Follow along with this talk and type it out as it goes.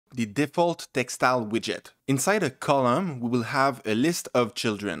the DefaultTextStyle widget. Inside a column, we will have a list of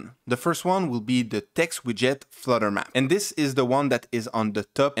children. The first one will be the text widget Flutter Map, and this is the one that is on the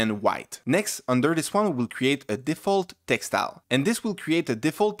top and white. Next, under this one, we will create a default text style, and this will create a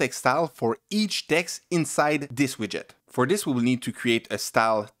default text style for each text inside this widget. For this, we will need to create a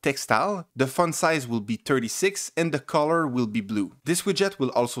style text style. The font size will be 36 and the color will be blue. This widget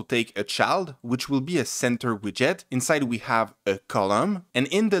will also take a child, which will be a center widget. Inside we have a column, and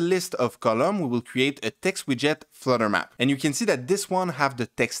in the list of column, we will create a text widget Flutter Map. And you can see that this one have the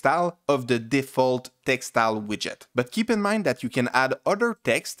text style of the default text style widget. But keep in mind that you can add other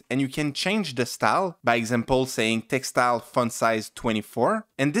text and you can change the style, by example saying text style font size 24,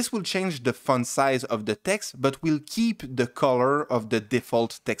 and this will change the font size of the text but will keep the color of the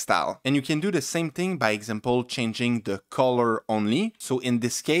default text style. And you can do the same thing, by example changing the color only. So in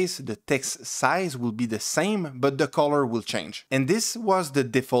this case the text size will be the same but the color will change. And this was the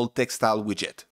default text style widget.